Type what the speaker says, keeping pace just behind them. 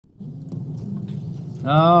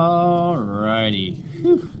All righty.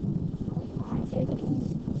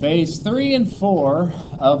 Phase 3 and 4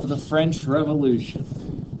 of the French Revolution.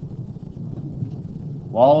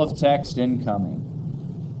 Wall of text incoming.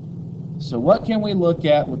 So what can we look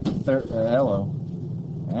at with the third? Hello.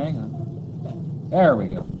 Hang on. There we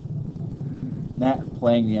go. Matt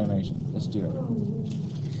playing the animation. Let's do it.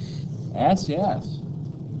 Yes, yes.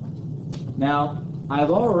 Now, I've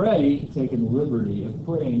already taken the liberty of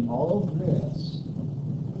putting all of this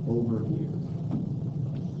over here.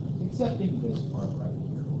 Excepting this part right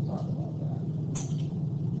here. We'll talk about that.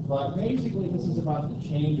 But basically, this is about the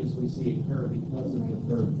changes we see occur because of the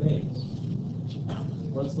third phase.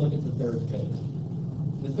 Let's look at the third phase.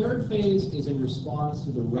 The third phase is in response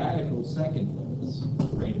to the radical second phase,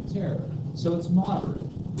 Reign of Terror. So it's moderate.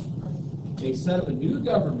 They set up a new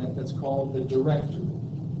government that's called the Directory.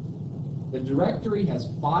 The Directory has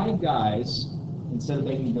 5 guys, instead of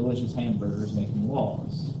making delicious hamburgers, making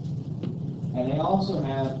laws. And they also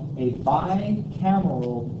have a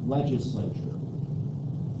bicameral legislature.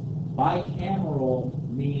 Bicameral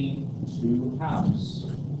meaning 2 house.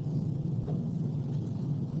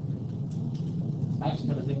 I actually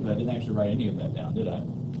come to think of it, I didn't actually write any of that down, did I?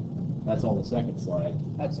 That's all the second slide.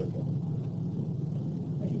 That's okay.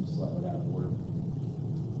 I can just slide it out of order.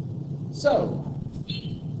 So,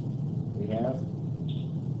 we have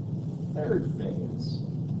third phase.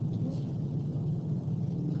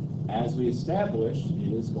 As we established,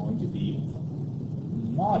 it is going to be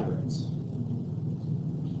moderate.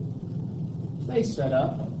 They set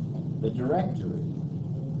up the Directory.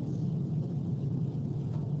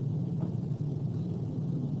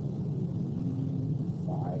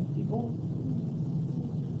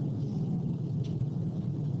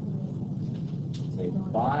 It's a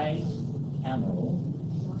bicameral.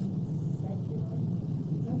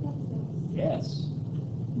 Yes.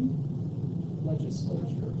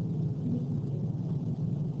 Legislature.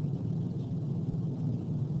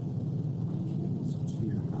 It's to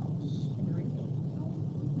your house.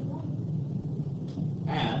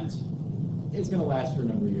 And it's going to last for a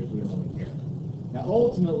number of years. We don't really care. Now,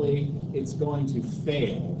 ultimately, it's going to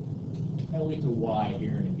fail. And we'll get to why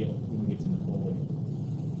here when we get to Napoleon.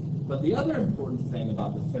 But the other important thing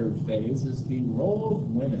about the third phase is the role of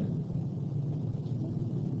women.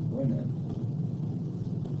 Women.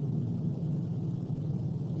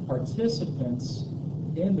 Participants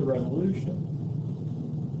in the revolution.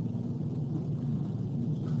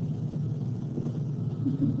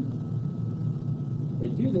 They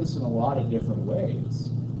do this in a lot of different ways.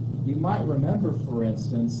 You might remember, for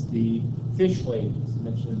instance, the fish ladies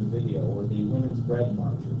mentioned in the video, or the women's bread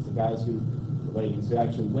marchers, the ladies who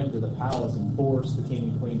actually went to the palace and forced the king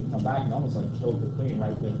and queen to come back and almost like killed the queen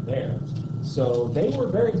right then and there. So they were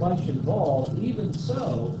very much involved. Even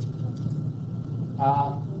so,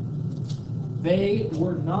 they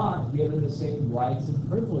were not given the same rights and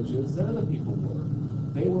privileges that other people were.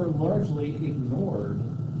 They were largely ignored.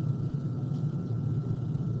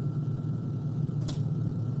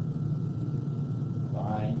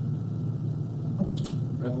 By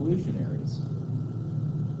revolutionaries.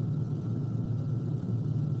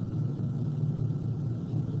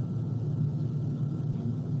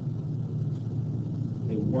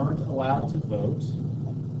 They weren't allowed to vote.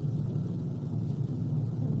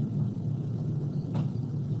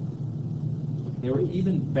 They were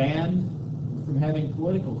even banned from having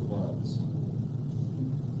political clubs.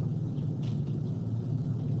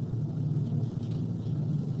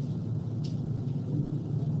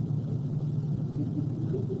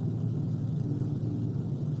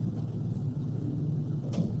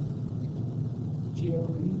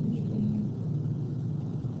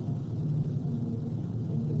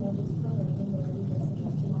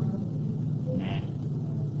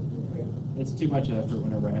 It's too much effort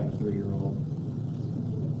whenever I have a 3-year-old.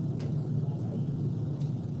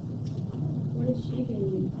 What is she going to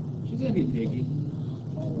be? She's going to be Piggy.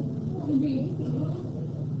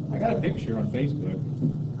 I got a picture on Facebook.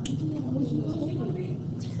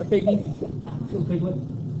 A piggy. Little piglet.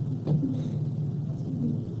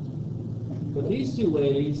 But these 2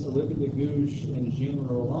 ladies, Olympe de Gouges and Jean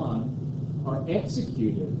Roland, are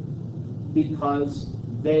executed because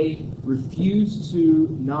they refused to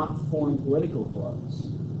not form political clubs.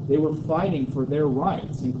 They were fighting for their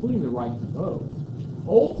rights, including the right to vote.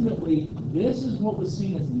 Ultimately, this is what was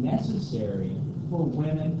seen as necessary for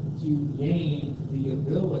women to gain the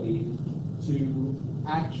ability to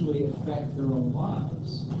actually affect their own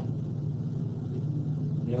lives.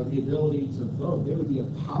 You know, the ability to vote. There would be a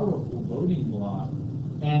powerful voting bloc,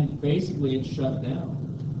 and basically it's shut down.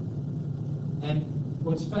 And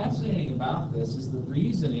What's fascinating about this is the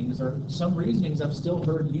reasonings, or some reasonings I've still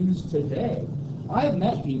heard used today. I've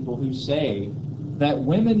met people who say that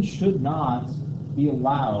women should not be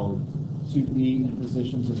allowed to be in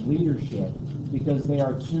positions of leadership because they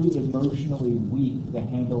are too emotionally weak to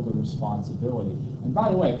handle the responsibility. And by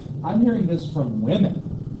the way, I'm hearing this from women.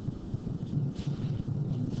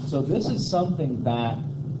 So this is something that,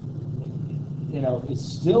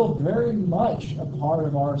 is still very much a part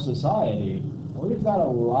of our society. We've got a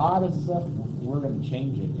lot of stuff, we're going to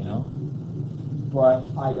change it, But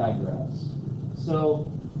I digress. So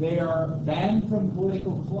they are banned from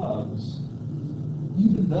political clubs,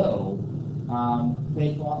 even though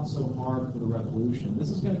they fought so hard for the revolution. This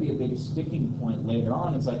is going to be a big sticking point later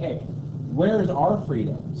on. It's like, hey, where's our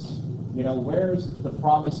freedoms? Where's the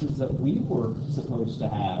promises that we were supposed to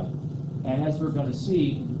have? And as we're going to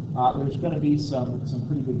see, there's going to be some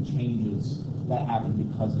pretty big changes that happen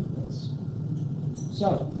because of this.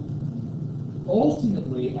 So,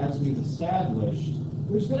 ultimately, as we've established,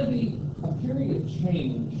 there's going to be a period of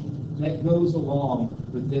change that goes along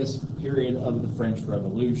with this period of the French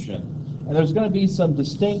Revolution. And there's going to be some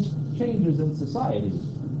distinct changes in society.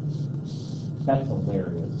 That's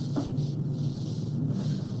hilarious.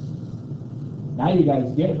 Now you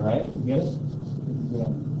guys get it, right? You get it? Yeah.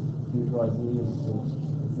 It's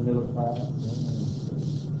the middle class.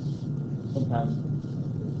 Sometimes.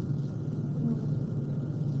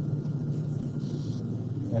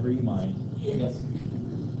 Never you mind. Yes?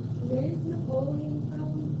 Where is Napoleon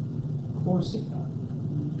from? Corsica.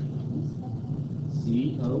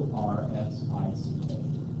 Corsica.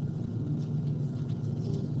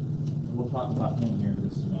 We'll talk about him here in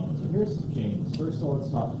just a moment. So here's some changes. First of all,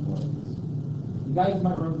 let's talk clothes. You guys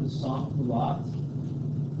might remember the sans culotte,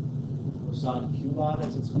 or sans culotte,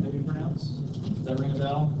 as it's maybe pronounced. Does that ring a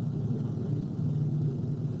bell?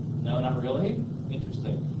 No, not really?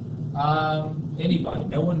 Interesting. Anybody?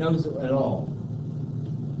 No one knows it at all.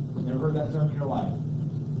 Never heard that term in your life?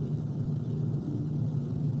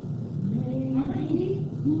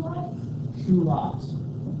 Culotte.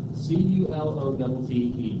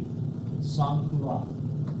 C-U-L-O-T-T-E. Sans culotte.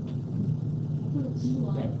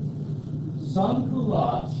 Okay. Sans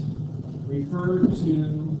culotte referred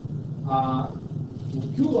to,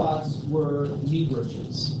 culottes were knee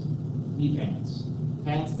breeches, knee pants,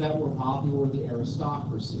 pants that were popular with the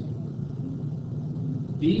aristocracy.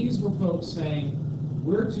 These were folks saying,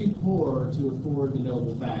 we're too poor to afford the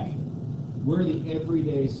noble fashion. We're the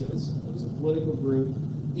everyday citizen. It was a political group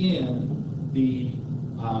in the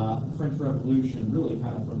French Revolution, really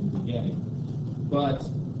kind of from the beginning. But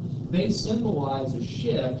they symbolize a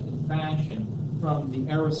shift in fashion from the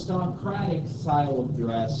aristocratic style of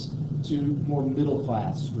dress to more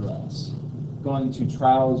middle-class dress, going to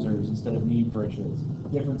trousers instead of knee breeches,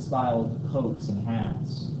 different style of coats and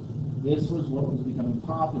hats. This was what was becoming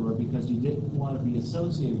popular because you didn't want to be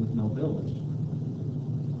associated with nobility.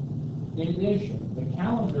 In addition, the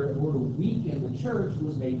calendar, in order to weaken the church,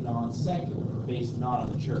 was made non-secular, based not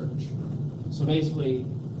on the church. So basically,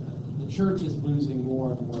 the church is losing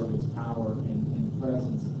more and more of its power and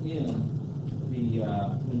presence in the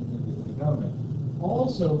government.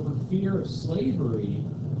 Also, for fear of slavery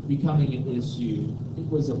becoming an issue, it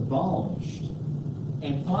was abolished.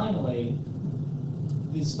 And finally,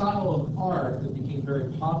 the style of art that became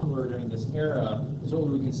very popular during this era is what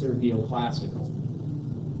we would consider neoclassical.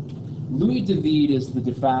 Louis David is the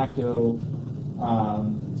de facto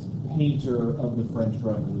painter of the French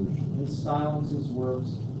Revolution. His styles, his works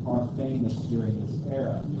are famous during this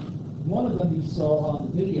era. One of them you saw on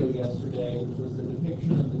the video yesterday was the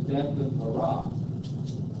depiction of the death of Marat.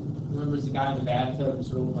 Remember the guy in the bathtub who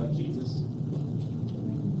sort of looked like Jesus?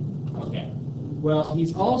 Okay. Well,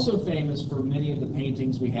 he's also famous for many of the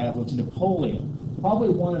paintings we have of Napoleon. Probably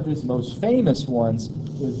one of his most famous ones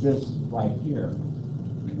is this right here.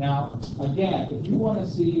 Now, again, if you want to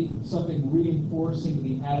see something reinforcing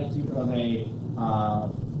the attitude of a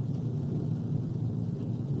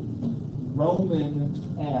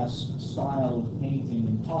Roman-esque style of painting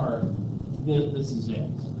and art, this is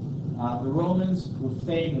it. The Romans were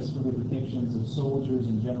famous for their depictions of soldiers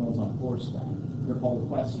and generals on horseback. They're called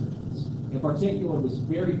equestrians. In particular, this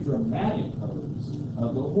very dramatic pose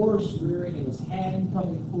of the horse rearing and his hand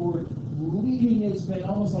coming forward, leading his face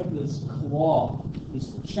almost like this claw,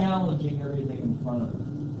 just challenging everything in front of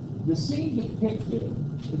him. The scene depicted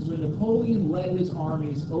is when Napoleon led his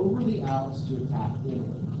armies over the Alps to attack Italy.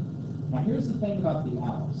 Now, here's the thing about the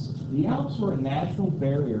Alps. The Alps were a natural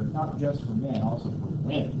barrier, not just for men, also for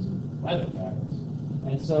winds and weather patterns.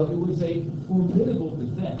 And so it was a formidable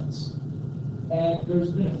defense. And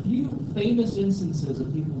there's been a few famous instances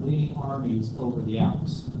of people leading armies over the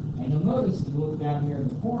Alps. And you'll notice, if you look down here in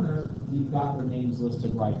the corner, you've got their names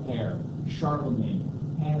listed right there. Charlemagne,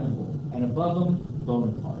 Hannibal, and above them,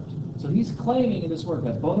 Bonaparte. So he's claiming in this work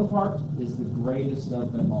that Bonaparte is the greatest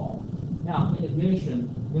of them all. Now, in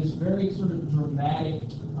addition, this very sort of dramatic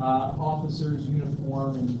officer's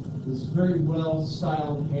uniform and this very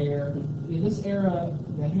well-styled hair. In this era,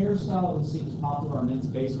 the hairstyle that seems popular on men's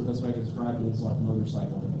base, or best way I can describe it is like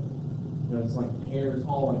motorcycle hair. You know, it's like the hair is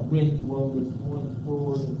all like wind blown, it's going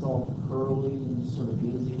forward, it's all curly and sort of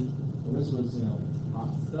busy. Well, this was, you know,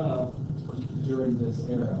 hot stuff during this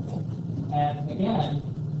era. And again,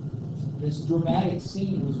 this dramatic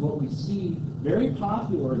scene was what we see very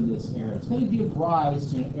popular in this era. It's going to give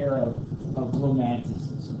rise to an era of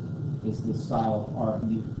romanticism, is the style of art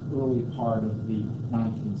in the early part of the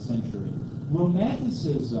 19th century.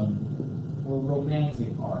 Romanticism, or romantic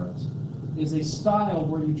art, is a style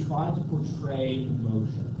where you try to portray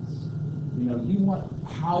emotions. You know, you want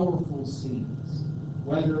powerful scenes,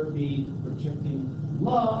 whether it be projecting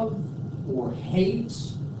love, or hate,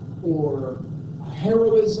 or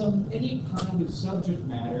heroism, any kind of subject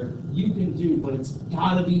matter you can do, but it's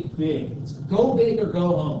got to be big. It's go big or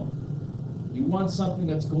go home. You want something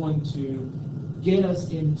that's going to get us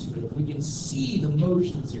into it. We can see the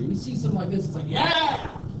motions here. You see something like this, it's like, yeah,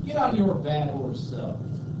 get on your bad horse stuff.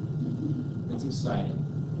 It's exciting.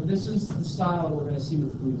 And this is the style we're going to see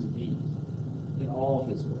with Foods of Heat in all of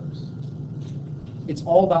his works. It's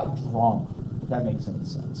all about drama, if that makes any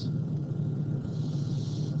sense.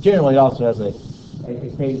 Generally, it also has a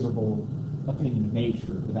favorable opinion of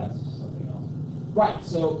nature, but that's something else. Right,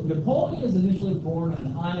 so Napoleon is initially born on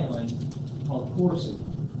an island called Corsica.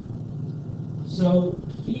 So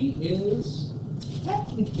he is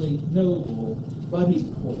technically noble, but he's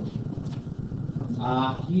poor.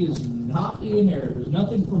 He is not the inheritor. There's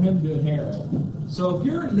nothing for him to inherit. So if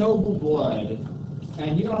you're a noble blood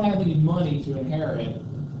and you don't have any money to inherit,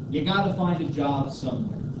 you got to find a job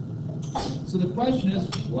somewhere. So the question is,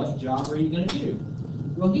 what job are you going to do?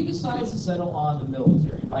 Well, he decides to settle on the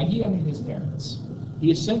military. By he, I mean his parents.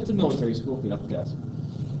 He is sent to military school, if you have to guess.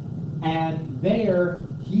 And there,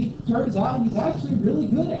 he turns out he's actually really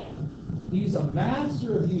good at it. He's a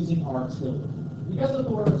master of using artillery. You guys know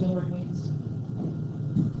what artillery means?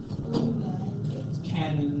 It's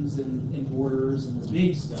cannons and mortars and the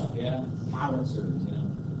big stuff, yeah? Howitzers, you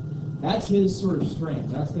know. That's his sort of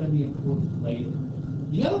strength. That's going to be important later.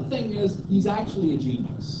 The other thing is, he's actually a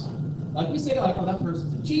genius. Like we say, like, oh, that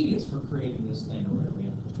person's a genius for creating this thing or whatever. You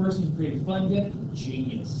know? The person who created Fun-Dip,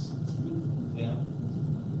 genius. You know?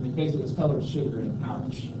 In the case of it's colored sugar in a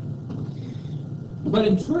pouch. But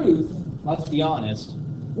in truth, let's be honest,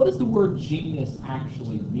 what does the word genius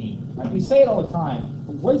actually mean? Like we say it all the time,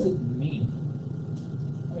 but what does it mean?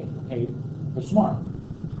 I mean, okay, they're smart.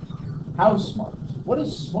 How smart? What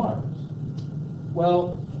is smart?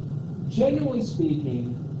 Well, generally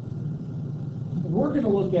speaking, we're going to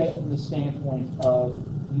look at it from the standpoint of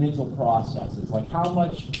mental processes, like how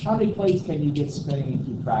many plates can you get spinning and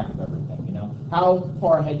keep track of everything, you know? How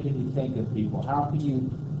far ahead can you think of people? How can you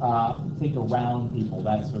think around people,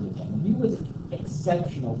 that sort of thing. He was an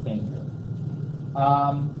exceptional thinker.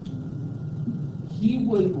 He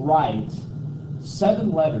would write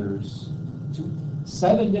 7 letters to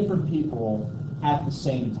 7 different people at the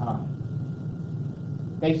same time,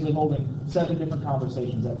 basically holding 7 different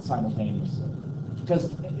conversations simultaneously.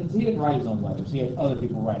 Because he didn't write his own letters, he had other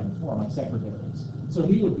people writing for him, like secretaries. So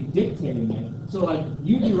he would be dictating it. So like,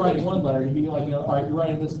 you'd be writing one letter, you'd be like, you know, all right, you're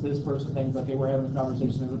writing this to this person, things like, okay, we're having a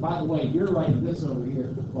conversation. And by the way, you're writing this over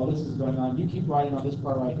here while this is going on. You keep writing on this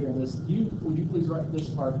part right here. And this, would you please write this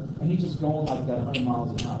part? And he's just going like that 100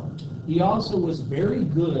 miles an hour. He also was very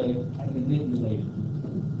good at manipulating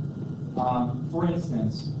people. For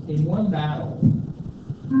instance, in one battle,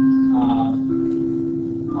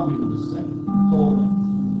 probably we'll just say,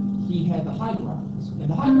 Poland, he had the high ground. And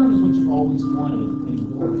the high ground is what you always wanted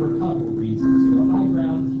in war for a couple of reasons. So the high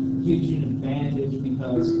ground gives you an advantage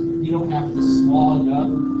because you don't have to slog up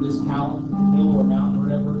this hill or mountain or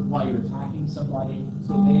whatever while you're attacking somebody.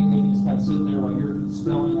 So they can just kind of sit there while you're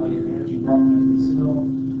spilling all your energy dropping into the snow.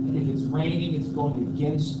 And if it's raining, it's going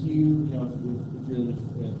against you. You know, if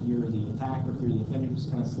you're the attacker, if you're the defender,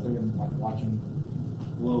 just kind of sit there and like watching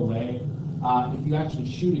blow away. If you actually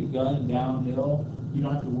shoot a gun downhill, you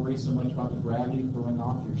don't have to worry so much about the gravity throwing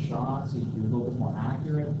off your shot, so you're a little bit more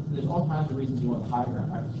accurate. There's all kinds of reasons you want the high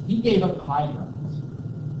ground. Right? He gave up the high ground.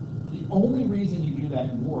 The only reason you do that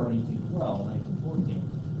in war in 1812,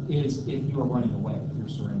 1914, is if you are running away, if you're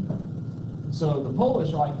surrendering. So the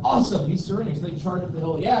Polish are like, awesome, he's surrendering. So they charge up the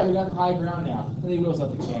hill. Yeah, we got the high ground now. And they wheels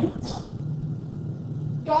up the cannons.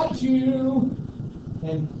 Got you!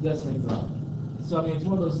 And that's what they throw. So I mean, it's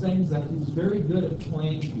one of those things that he's very good at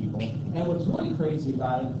playing people. And what's really crazy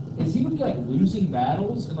about it is he would be like losing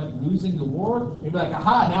battles and like losing the war. He'd be like,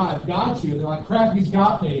 aha, now I've got you. And they're like, crap, he's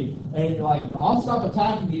got me. And you're like, I'll stop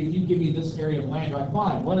attacking you if you give me this area of land. You're like,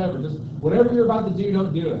 fine, whatever. Just whatever you're about to do,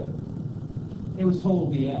 don't do it. It was total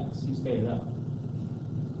BS. He just made it up.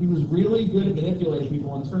 He was really good at manipulating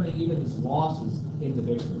people and turning even his losses into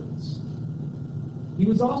victories. He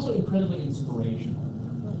was also incredibly inspirational.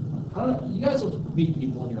 I don't know, you guys will meet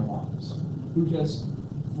people in your lives who just,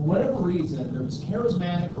 for whatever reason, they're just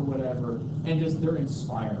charismatic or whatever, and just they're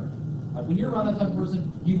inspiring. Like when you're around that type of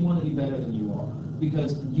person, you want to be better than you are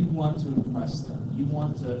because you want to impress them. You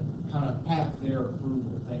want to kind of have their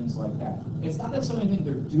approval, things like that. It's not necessarily anything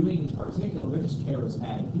they're doing in particular, they're just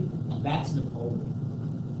charismatic people. That's Napoleon.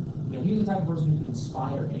 You know, he's the type of person who can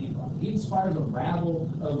inspire anybody. He inspires a rabble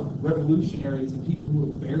of revolutionaries and people who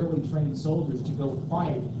are barely trained soldiers to go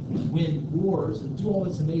fight and win wars and do all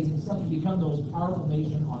this amazing stuff and become the most powerful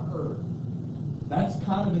nation on earth. That's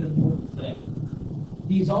kind of an important thing.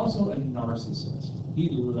 He's also a narcissist. He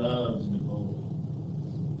loves Napoleon.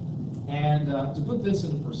 And to put this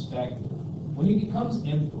in perspective, when he becomes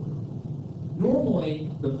emperor, normally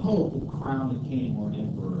the Pope will crown a king or an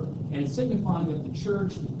emperor, and it's signifying that the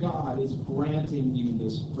Church of God is granting you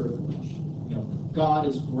this privilege. You know, God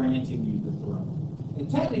is granting you the throne. And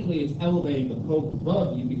technically it's elevating the Pope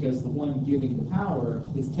above you because the one giving the power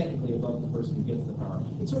is technically above the person who gets the power.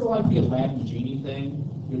 It's sort of like the Aladdin genie thing.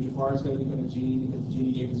 You know, Jafar's going to become a genie because the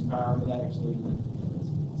genie gave his power, but that actually,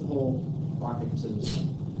 it's a whole rocket scissors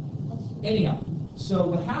thing. Anyhow, so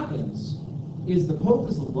what happens is the Pope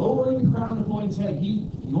is lowering the crown of Napoleon's head. He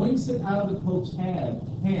yoinks it out of the Pope's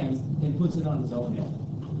hands and puts it on his own head.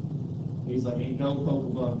 He's like, ain't no Pope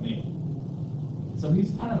above me. So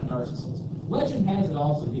he's kind of a narcissist. Legend has it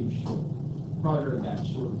also he was short. Probably heard that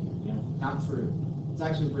short. Yeah, not true. It's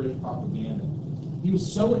actually British propaganda. He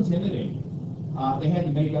was so intimidating. They had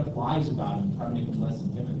to make up lies about him to try to make him less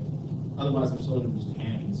intimidating. Otherwise, their soldiers would just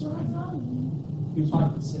panic and surrender. He was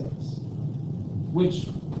 5'6", which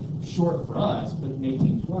short for us, but in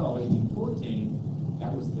 1812, 1814,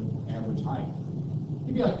 that was the average height.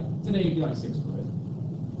 He'd be like, today he'd be like 6 foot.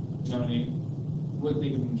 You know what I mean? Wouldn't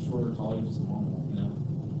think of him short or tall, he was just normal, you know?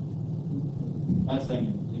 That's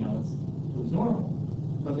saying, you know, it was normal.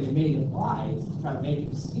 But they made it lies to try to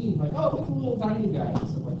make it seem like, oh, look at the little tiny guy.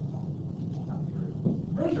 So like, not true.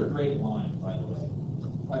 British are great at lying, by the way.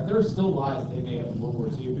 Like, there are still lies they made up in World War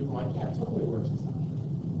II. People are like, yeah, it totally works.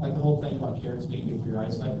 Like the whole thing about carrots being good for your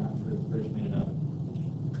eyesight, not true. The British made it up.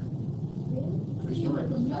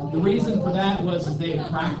 The reason for that was they had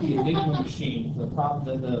cracked the Enigma machine, the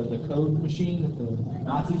code machine that the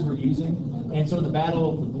Nazis were using. And so in the Battle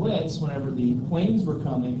of the Blitz, whenever the planes were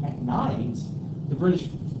coming at night, the British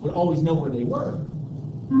would always know where they were.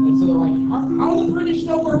 And so they're like, how do the British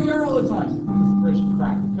know where we are all the time? Because the British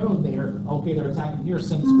cracked the code there. Okay, they're attacking here,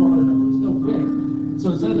 send a squadron numbers. No good. So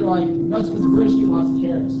instead they're like, no, it's because the British eat lots of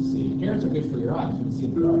carrots, you see. Carrots are good for your eyes, you can see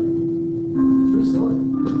in the dark. True story.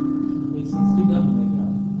 It's too dumb to make it up.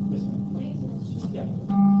 This one. Yeah.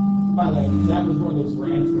 By the way, that was one of those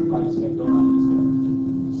rants where probably kept going on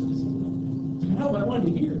this. No, but I wanted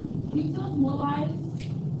to hear. Can you tell us more lies?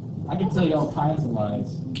 I can tell you all kinds of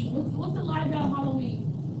lies. What's the lie about Halloween?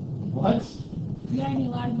 What? You got any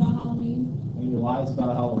lies about Halloween? Any lies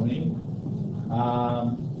about Halloween? I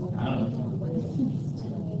don't know.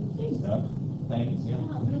 Things, yeah.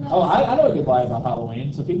 Oh, I know a good lie about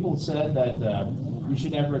Halloween. So people said that you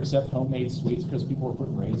should never accept homemade sweets because people were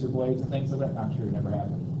putting razor blades and things like that. Not sure, it never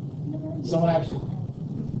happened. Someone actually,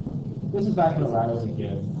 this is back when I was a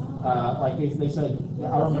kid. Like they said,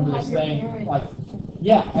 I remember this thing, like,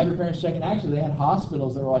 yeah, have your parents check it. Actually, they had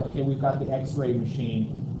hospitals that were like, okay, we've got the X-ray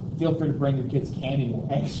machine. Feel free to bring your kids candy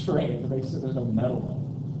and X-ray it. But they said there's no metal in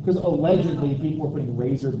it. Because allegedly people were putting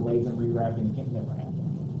razor blades and rewrapping. It never happened.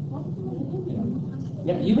 You know?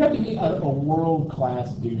 Yeah, you have to be a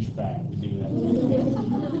world-class douchebag to do that.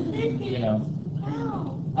 You know?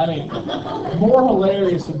 I mean, more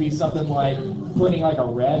hilarious would be something like putting like a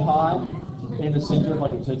Red Hot in the center of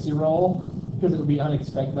like a Tootsie Roll. Because it would be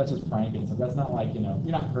unexpected. That's just pranking. So that's not like, you know,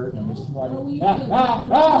 you're not hurting them. It's just like, you know.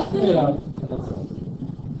 That's it.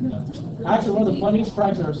 Actually, one of the funniest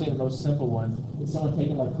pranks I've ever seen, the most simple one, is someone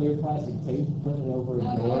taking like clear plastic tape, putting it over a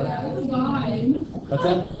door. That's fine. What's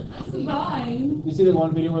that? That's fine. You see that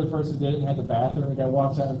one video where the person did it and had the bathroom, and the guy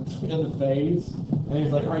walks out in the face? And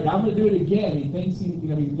he's like, all right, now I'm going to do it again. He thinks he's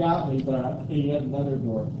got me, but he had another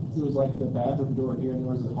door. So it was like the bathroom door here, and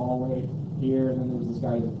there was a hallway here, and then there was this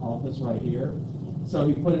guy's office right here. So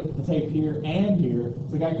he put the tape here and here.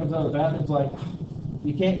 So the guy comes out of the bathroom's like,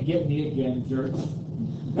 you can't get me again, jerk.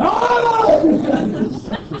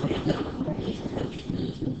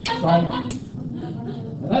 Right?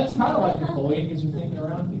 And that's kind of like Napoleon because you're thinking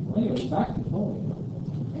around people. Anyway, back to Napoleon.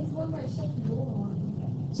 It's one where I shut the door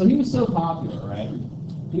on. So he was so popular, right?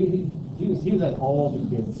 He was at all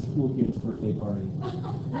the school kids' birthday parties.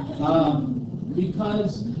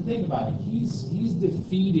 Because think about it, he's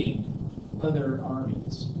defeating other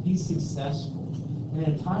armies. He's successful. And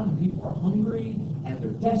at a time when people are hungry and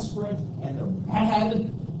they're desperate and they're mad,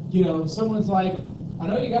 someone's like, I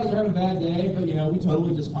know you guys are having a bad day, but we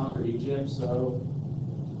totally just conquered Egypt, so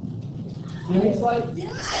he's like,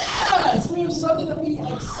 yes, we have something to be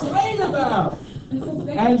excited about.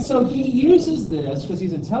 And so he uses this, because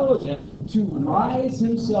he's intelligent, to rise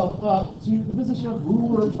himself up to the position of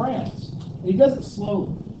ruler of France. And he does it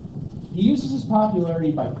slowly. He uses his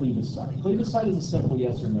popularity by plebiscite. Plebiscite is a simple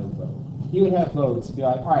yes or no vote. He would have votes and be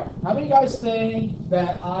like, all right, how many guys think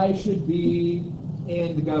that I should be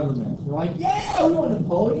in the government? They're like, yeah, we want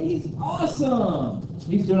Napoleon. He's awesome.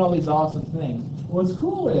 He's doing all these awesome things. What's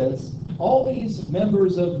cool is all these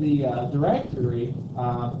members of the directory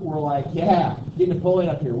were like, yeah, get Napoleon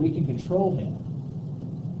up here. We can control him.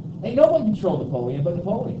 Ain't no one controlled Napoleon but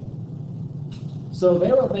Napoleon. So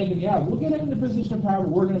they were thinking, yeah, we'll get him in the position of power.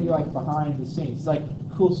 We're going to be like behind the scenes. It's like,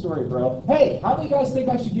 cool story, bro. Hey, how many guys think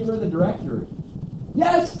I should get rid of the directory?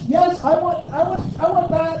 Yes, I want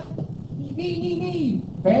that. Me.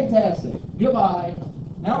 Fantastic. Goodbye.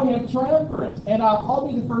 Now we have a triumvirate, and I'll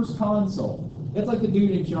be the first consul. It's like the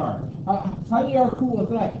dude in charge. How many are cool with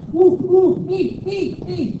that? Woo,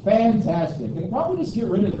 me. Fantastic. And probably just get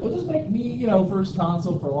rid of it. We'll just make me, first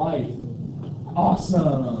consul for life.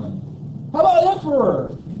 Awesome. How about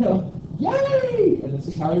emperor? Yay! And this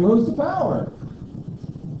is how he rose to power.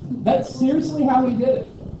 That's seriously how he did it.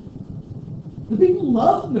 The people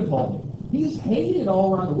loved Napoleon. He's hated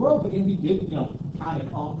all around the world, but he did, kind of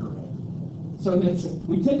conquer it. So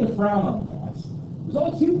we tend to frown on that. There's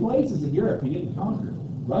only two places in Europe he didn't conquer: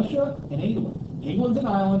 Russia and England. England's an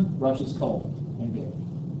island, Russia's cold and big.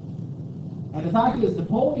 And the fact is,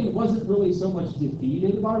 Napoleon wasn't really so much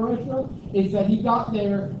defeated by Russia, it's that he got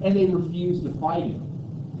there and they refused to fight him.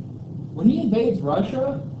 When he invades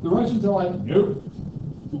Russia, the Russians are like, nope.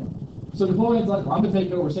 So Napoleon's like, well, I'm going to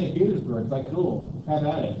take over St. Petersburg. It's like, cool, have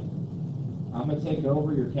at it. I'm going to take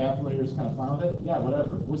over, your capital, you just kind of found it? Yeah,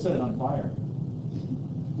 whatever. We'll set it on fire.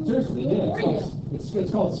 Seriously, they did.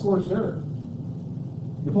 It's called scorched earth.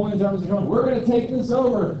 Napoleon's armies are going, we're going to take this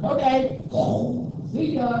over. Okay.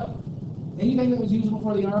 See ya. Anything that was usable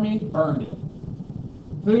for the army, burned it.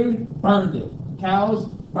 Food, burned it. Cows,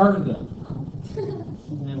 burned them.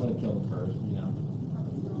 And they would have killed them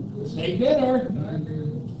first, Steak dinner.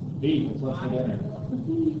 Beef is left for dinner.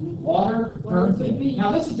 Water, burned it.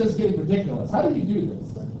 Now this is just getting ridiculous. How did he do this?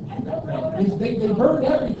 They burned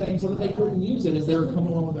everything so that they couldn't use it as they were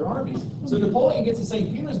coming along with their armies. So Napoleon gets to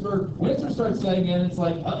St. Petersburg, winter starts setting in, it's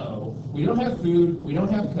like, uh-oh. We don't have food, we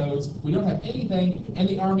don't have coats, we don't have anything, and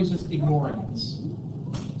the army's just ignoring us.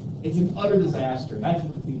 It's an utter disaster. That's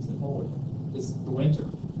what defeats Napoleon. It's the winter.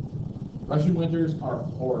 Russian winters are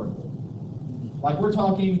horrible. Like we're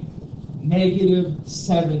talking negative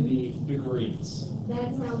 70 degrees.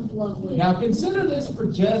 That sounds lovely. Now consider this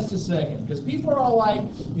for just a second, because people are all like,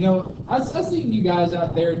 I've seen you guys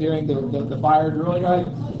out there doing the fire drill, and you're like,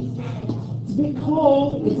 it's a bit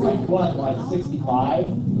cold. It's like what, like 65?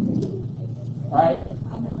 Right?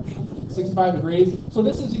 65 degrees. So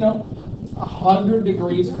this is, 100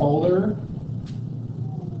 degrees colder.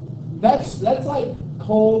 That's like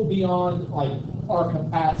cold beyond like our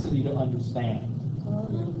capacity to understand.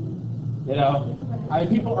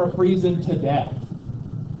 People are freezing to death.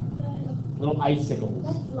 Little icicles.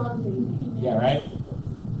 That's lovely. Yeah, right?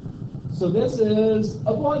 So this is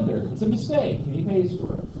a blunder. It's a mistake, and he pays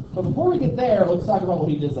for it. But before we get there, let's talk about what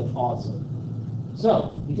he did that's awesome.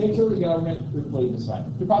 So, he takes over the government through plebiscite,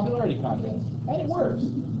 through popularity contest, and it works.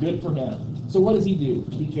 Good for him. So what does he do?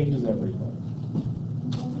 He changes everything.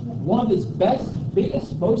 One of his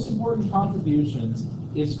biggest, most important contributions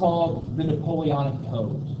is called the Napoleonic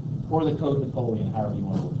Code, or the Code Napoleon, however you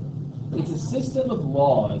want to look at it. It's a system of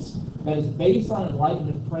laws that is based on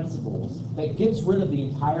Enlightenment principles that gets rid of the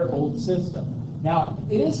entire old system. Now,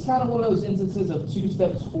 it is kind of one of those instances of 2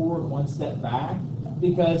 steps forward, 1 step back,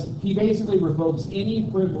 because he basically revokes any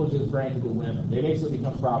privileges granted to women. They basically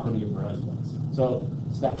become property of their husbands. So,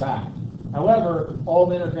 step back. However, all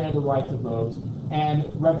men are granted the right to vote, and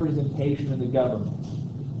representation in the government.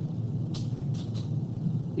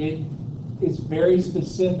 It is very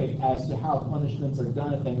specific as to how punishments are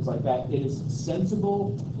done and things like that. It is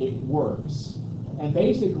sensible, it works. And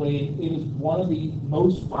basically, it is one of the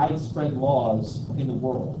most widespread laws in the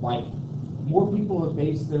world. Like, more people have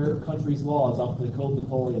based their country's laws off the Code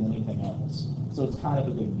Napoleon than anything else. So it's kind of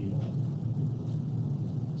a big deal.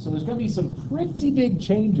 So there's going to be some pretty big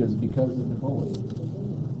changes because of Napoleon.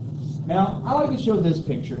 Now, I like to show this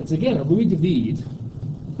picture. It's, again, a Louis David.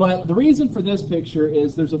 But the reason for this picture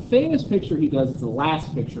is there's a famous picture he does. It's the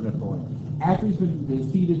last picture of Napoleon. After he's been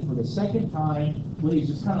defeated for the second time, when he's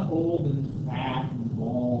just kind of old and fat and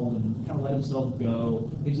bald and kind of let himself go.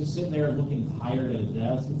 He's just sitting there looking tired at a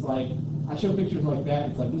desk. It's like, I show pictures like that.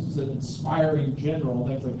 It's like, this is an inspiring general.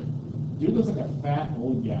 And it's like, dude looks like a fat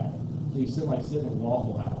old guy. So he's sitting in a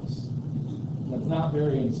Waffle House. That's not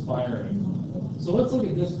very inspiring. So let's look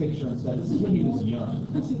at this picture instead. This is when he was young.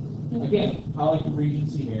 Again, I like the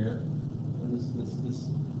Regency hair. This is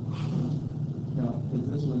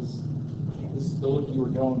the look you were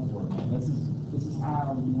going for. This is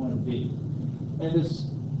how you want to be. And this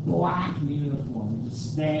black uniform,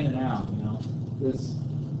 just standing out, this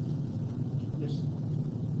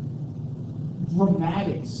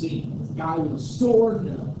dramatic scene. This guy with a sword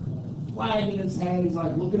and a flag in his hand. He's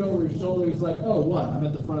like looking over his shoulder. He's like, "Oh, what? I'm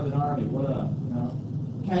at the front of an army. What up?"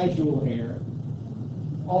 Casual hair.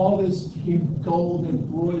 All this gold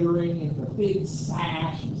embroidering and the big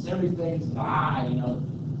sash, and everything's by the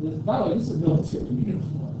way, this is a military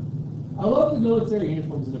uniform. I love the military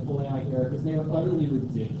uniforms in the Napoleonic era because they are utterly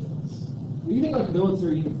ridiculous. When you think like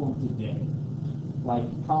military uniform today, like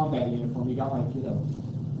combat uniform, you got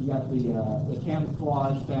the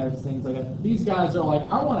camouflage patterns, things like that. These guys are like,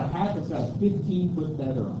 I want a hat that's got a 15-foot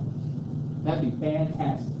feather on it. That'd be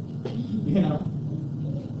fantastic.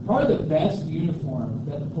 Probably the best uniform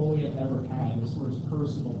that Napoleon ever had was for his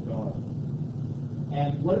personal guard.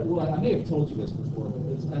 And what I may have told you this before, but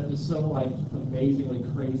it's so like amazingly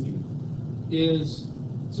crazy. It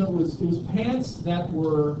was pants that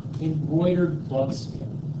were embroidered buckskin.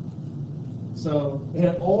 So it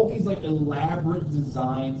had all these like elaborate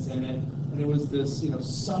designs in it, and it was this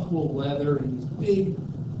supple leather and these big,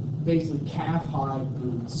 basically calf-high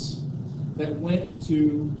boots that went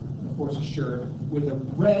to, of course, a shirt with a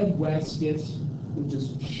red waistcoat with this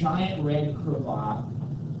giant red cravat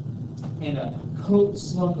and a coat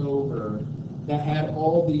slung over that had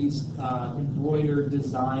all these embroidered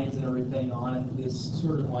designs and everything on it. This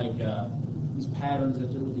sort of like these patterns that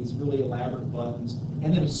with these really elaborate buttons,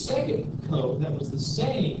 and then a second coat that was the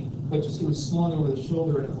same, but just it was slung over the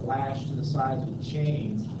shoulder and lashed to the sides with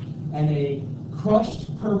chains, and a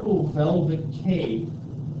crushed purple velvet cape,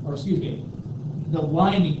 or excuse me, the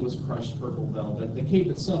lining was crushed purple velvet. The cape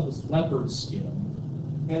itself was leopard skin,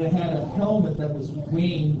 and it had a helmet that was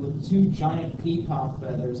winged with two giant peacock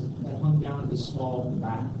feathers that hung down to the small of the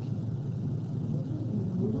back.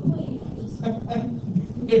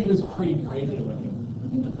 It was pretty crazy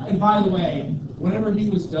looking. And by the way, whenever he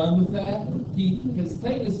was done with that, because the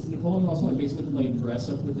thing is, Napoleon also basically played dress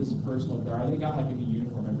up with his personal guard. They got like a new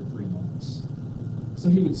uniform every 3 months. So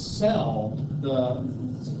he would sell the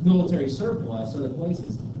military surplus other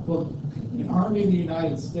places. Well, the Army of the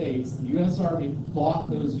United States, the U.S. Army bought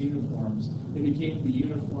those uniforms. They became the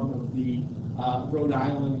uniform of the Rhode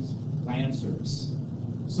Island Lancers.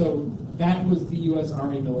 So that was the U.S.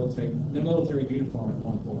 Army military uniform at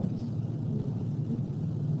one point.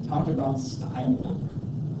 Talk about style.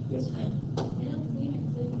 Yes, ma'am.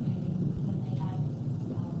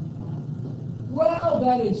 Well,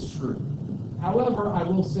 that is true. However, I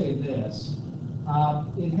will say this.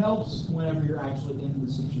 It helps whenever you're actually in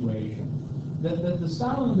the situation. The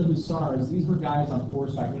style of the Hussars, these were guys on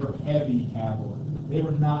horseback. They were heavy cavalry. They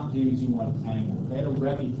were not dudes you want to tangle with. They had a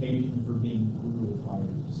reputation for being brutal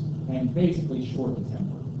fighters and basically short the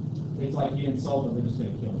temper. It's like you insult them, they're just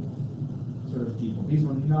going to kill you, sort of people. These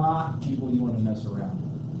were not people you want to mess around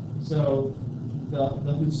with. So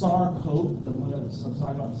the Hussar coat, the one that was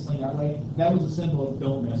talking about the sling that way, that was a symbol of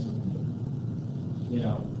don't mess with me.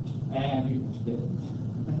 And people did.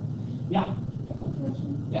 Yeah.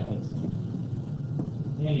 Yeah, thanks.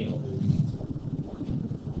 Anyway.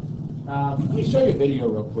 Let me show you a video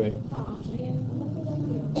real quick.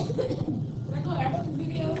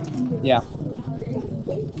 Yeah.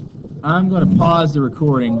 I'm going to pause the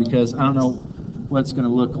recording because I don't know what it's going to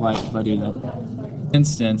look like if I do that.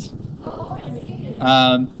 Instant.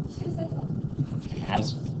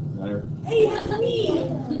 That's better. Hey,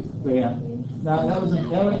 honey! But yeah. Now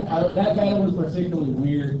that battle was particularly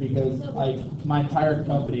weird because like my entire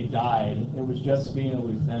company died. It was just being a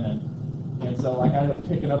lieutenant, And so like I ended up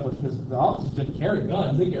picking up with, because the officers didn't carry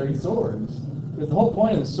guns, they carried swords. Because the whole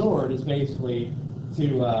point of the sword is basically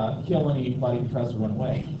to kill anybody who tries to run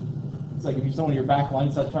away. It's like if you're someone in your back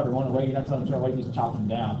line starts trying to run away, you're not telling them to run away, you just chop them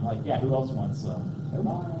down. Like, yeah, who else wants their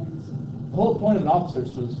minds? The whole point of an officer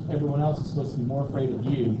is so everyone else is supposed to be more afraid of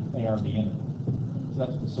you than they are of the enemy. So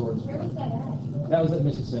that's what the sword is for. Where was that at? That was at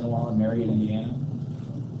Mississinawa in Marion, Indiana.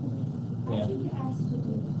 I Yeah. think you asked to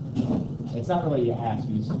do It's not really you ask,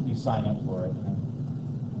 you sign up for it.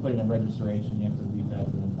 Put in a registration, you have to leave that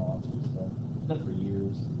in policy. So I've done it for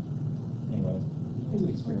years. Anyway, it was an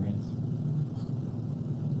experience.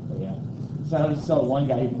 But yeah. So I just saw one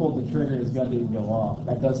guy, he pulled the trigger, his gun didn't go off.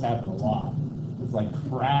 That does happen a lot. It's like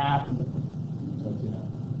crap.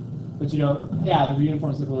 But you know, yeah, the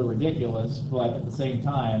uniforms look a little ridiculous, but at the same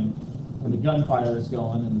time, when the gunfire is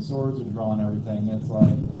going and the swords are drawn and everything, it's like,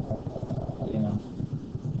 you know,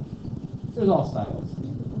 there's all styles.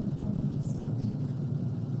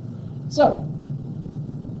 So,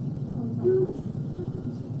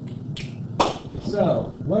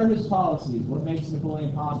 what are his policies? What makes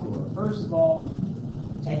Napoleon popular? First of all,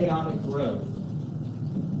 economic growth.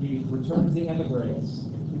 He returns the emigres.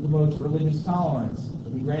 He promotes religious tolerance.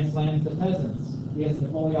 He grants land to the peasants. He has the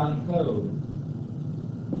Napoleonic Code.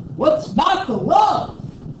 What's not to love?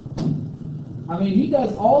 I mean, he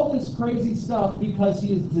does all this crazy stuff because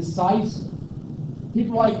he is decisive.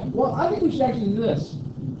 People are like, well, I think we should actually do this.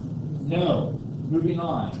 No. Moving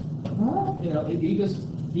on. You know, he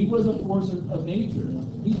was a force of nature.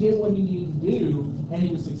 He did what he needed to do, and he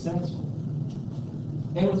was successful.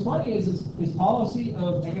 And what's funny is his policy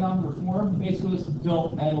of economic reform basically was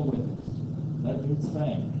don't meddle with it. Let it do its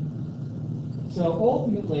thing. So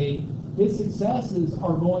ultimately, his successes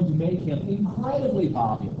are going to make him incredibly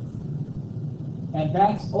popular. And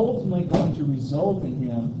that's ultimately going to result in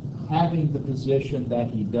him having the position that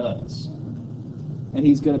he does. And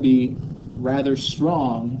he's going to be rather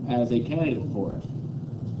strong as a candidate for it.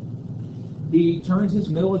 He turns his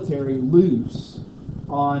military loose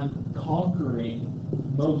on conquering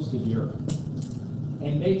most of Europe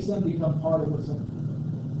and makes them become part of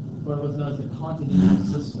what was known as the continental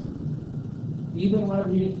system. Even whenever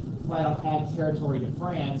he didn't flat out add territory to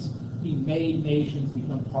France, he made nations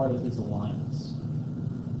become part of his alliance.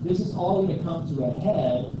 This is all going to come to a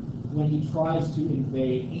head when he tries to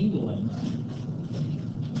invade England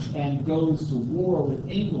and goes to war with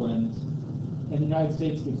England, and the United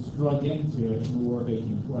States gets drug into it in the War of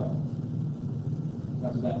 1812.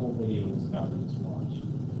 That's what that whole video was about for this watch.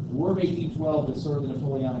 The War of 1812 is sort of the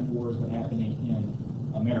Napoleonic Wars but happening in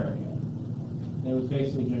America. And it was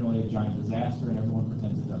basically generally a giant disaster, and everyone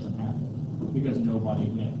pretends it doesn't happen because nobody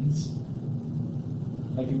wins.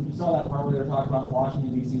 Like you saw that part where they were talking about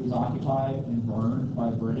Washington, D.C. was occupied and burned by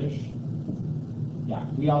the British. Yeah,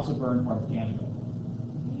 we also burned part of Canada.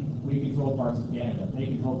 We controlled parts of Canada. They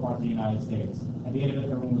controlled parts of the United States. At the end of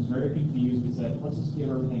it, everyone was very confused. We said, let's just give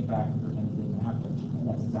everything back and pretend it didn't happen. And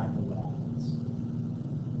that's exactly what happens.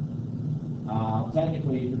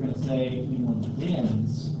 Technically, if you're going to say England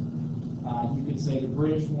wins, you could say the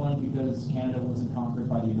British won because Canada wasn't conquered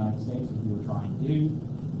by the United States, which we were trying to do.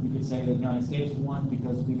 You could say that the United States won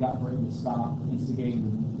because we got Britain to stop instigating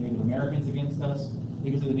the Native Americans against us.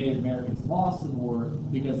 Because the Native Americans lost the war,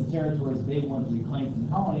 because the territories they wanted to reclaim from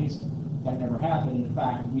colonies, that never happened. In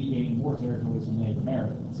fact, we gained more territories from Native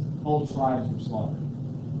Americans. Whole tribes were slaughtered.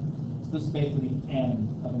 So this is basically the end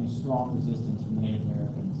of any strong resistance from the Native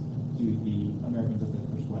Americans to the Americans that they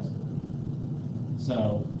pushed westward.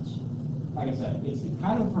 So, like I said, it's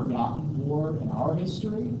kind of a forgotten war in our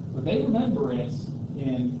history, but they remember it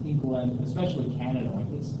in England, especially Canada. Like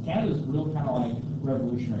Canada's real kind of like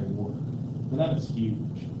Revolutionary War. For them, it's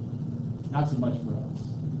huge. Not so much for us.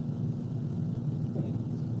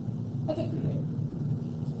 That's it for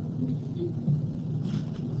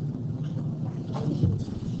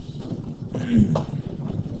today.